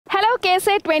Hello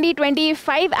KCET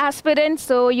 2025 aspirants.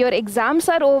 So your exams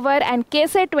are over and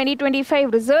KCET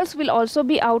 2025 results will also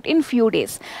be out in few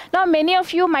days. Now many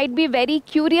of you might be very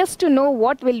curious to know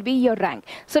what will be your rank.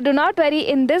 So do not worry,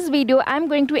 in this video I am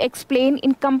going to explain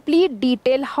in complete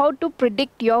detail how to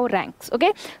predict your ranks.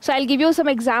 Okay, so I'll give you some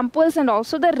examples and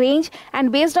also the range,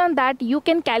 and based on that you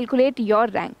can calculate your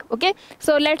rank. Okay,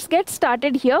 so let's get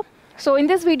started here. So in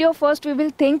this video, first we will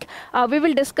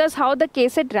discuss how the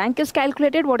KCET rank is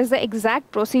calculated, what is the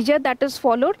exact procedure that is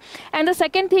followed, and the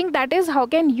second thing, that is how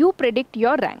can you predict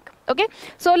your rank. Okay,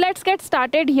 so let's get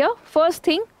started here. First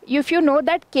thing, if you know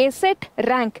that KCET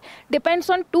rank depends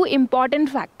on two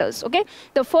important factors. Okay,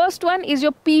 the first one is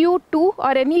your PU2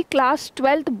 or any class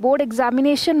 12th board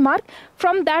examination mark.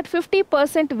 From that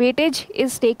 50% weightage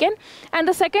is taken, and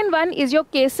the second one is your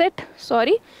KCET,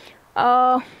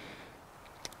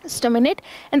 just a minute,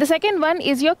 and the second one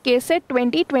is your KCET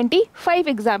 2025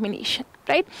 examination,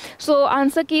 right? So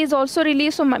answer key is also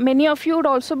released, so many of you would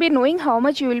also be knowing how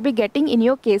much you will be getting in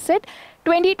your KCET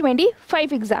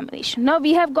 2025 examination. Now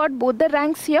we have got both the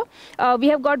ranks here, we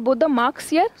have got both the marks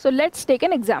here. So let's take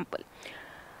an example.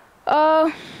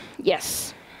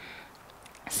 Yes,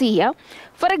 see here.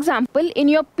 For example, in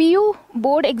your PU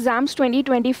board exams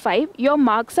 2025, your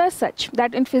marks are such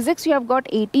that in physics you have got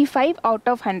 85 out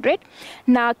of 100,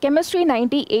 now chemistry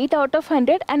 98 out of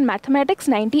 100, and mathematics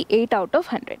 98 out of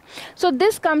 100. So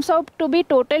this comes out to be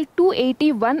total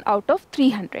 281 out of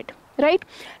 300, right?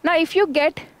 Now if you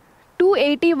get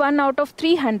 281 out of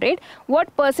 300,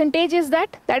 what percentage is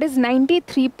that? That is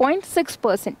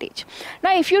 93.6%.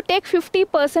 Now if you take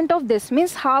 50% of this,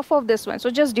 means half of this one, so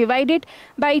just divide it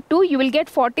by 2, you will get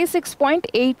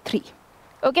 46.83.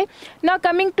 Okay, now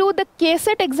coming to the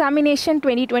KCET examination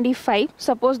 2025,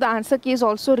 suppose the answer key is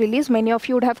also released, many of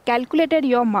you would have calculated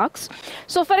your marks.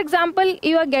 So for example,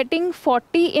 you are getting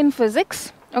 40 in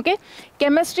physics, okay,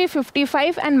 chemistry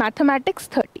 55, and mathematics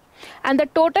 30. And the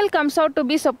total comes out to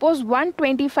be, suppose,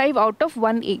 125 out of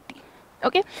 180.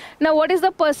 Okay, now what is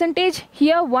the percentage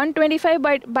here? 125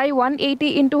 by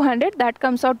 180 into 100, that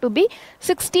comes out to be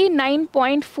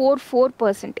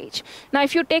 69.44%. Now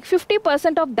if you take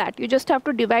 50% of that, you just have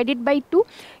to divide it by 2,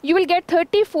 you will get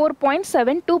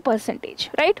 34.72%,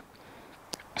 right?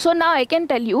 So now I can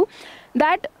tell you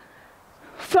that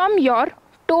from your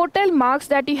total marks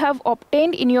that you have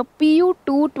obtained in your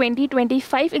PU2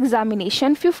 2025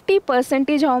 examination, 50%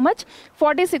 is how much?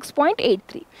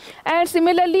 46.83. And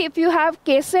similarly, if you have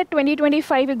KCET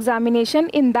 2025 examination,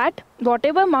 in that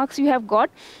whatever marks you have got,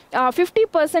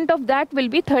 50% of that will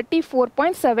be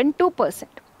 34.72%,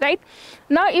 right?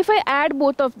 Now if I add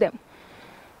both of them,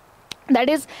 that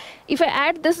is, if I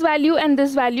add this value and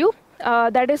this value,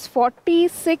 that is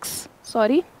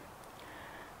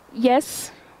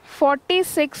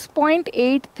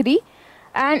 46.83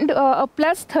 and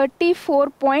plus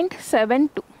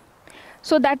 34.72.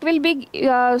 So that will be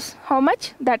how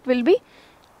much? That will be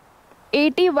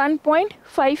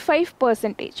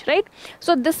 81.55%, right?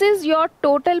 So this is your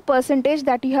total percentage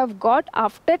that you have got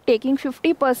after taking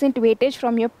 50% weightage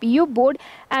from your PU board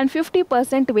and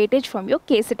 50% weightage from your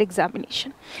KCET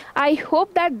examination. I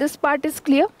hope that this part is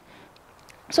clear.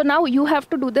 So now you have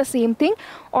to do the same thing.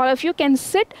 All of you can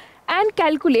sit and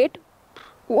calculate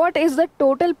what is the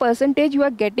total percentage you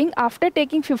are getting after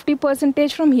taking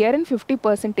 50% from here and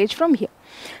 50% from here.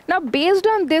 Now based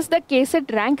on this, the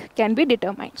KCET rank can be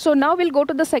determined. So now we'll go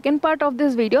to the second part of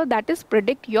this video, that is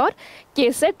predict your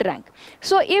KCET rank.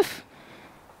 So if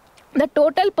the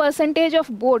total percentage of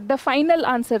board, the final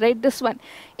answer, right, this one,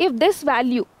 if this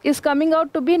value is coming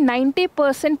out to be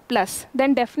 90% plus,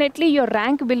 then definitely your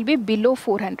rank will be below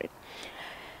 400.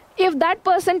 If that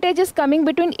percentage is coming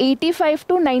between 85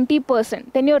 to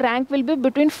 90%, then your rank will be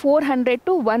between 400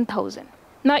 to 1000.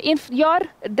 Now if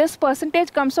this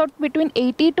percentage comes out between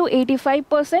 80 to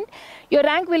 85%, your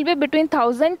rank will be between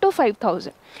 1000 to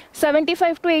 5000.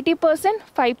 75 to 80%,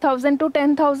 5000 to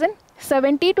 10000.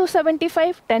 70 to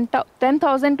 75,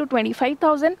 10,000 to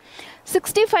 25,000.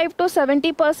 65 to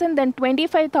 70%, then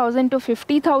 25,000 to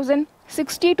 50,000.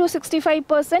 60 to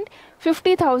 65%,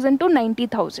 50,000 to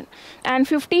 90,000. And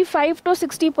 55 to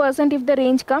 60%, if the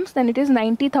range comes, then it is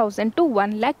 90,000 to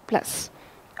 1 lakh plus.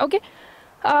 Okay.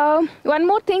 One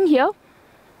more thing here.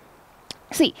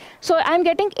 See, so I am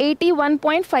getting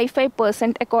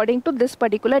 81.55% according to this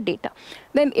particular data.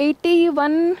 Then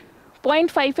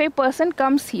 81.55%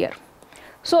 comes here.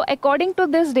 So according to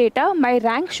this data, my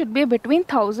rank should be between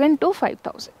 1000 to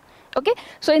 5000. Okay,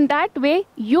 so in that way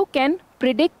you can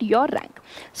predict your rank.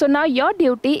 So now your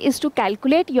duty is to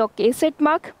calculate your KCET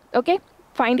mark, okay,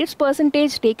 find its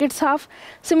percentage, take its half.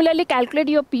 Similarly, calculate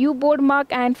your PU board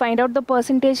mark and find out the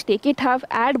percentage, take it half,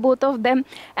 add both of them,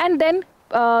 and then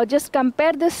just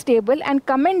compare this table and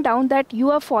comment down that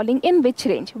you are falling in which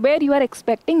range, where you are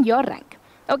expecting your rank.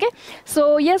 Okay,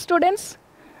 so yes students,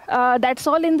 that's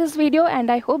all in this video,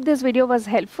 and I hope this video was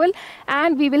helpful,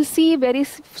 and we will see very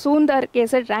soon the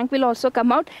KCET rank will also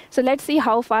come out. So let's see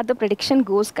how far the prediction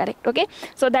goes correct. Okay,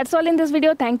 so that's all in this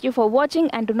video. Thank you for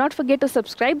watching, and do not forget to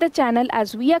subscribe the channel,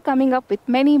 as we are coming up with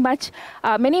many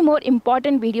more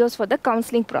important videos for the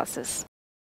counseling process.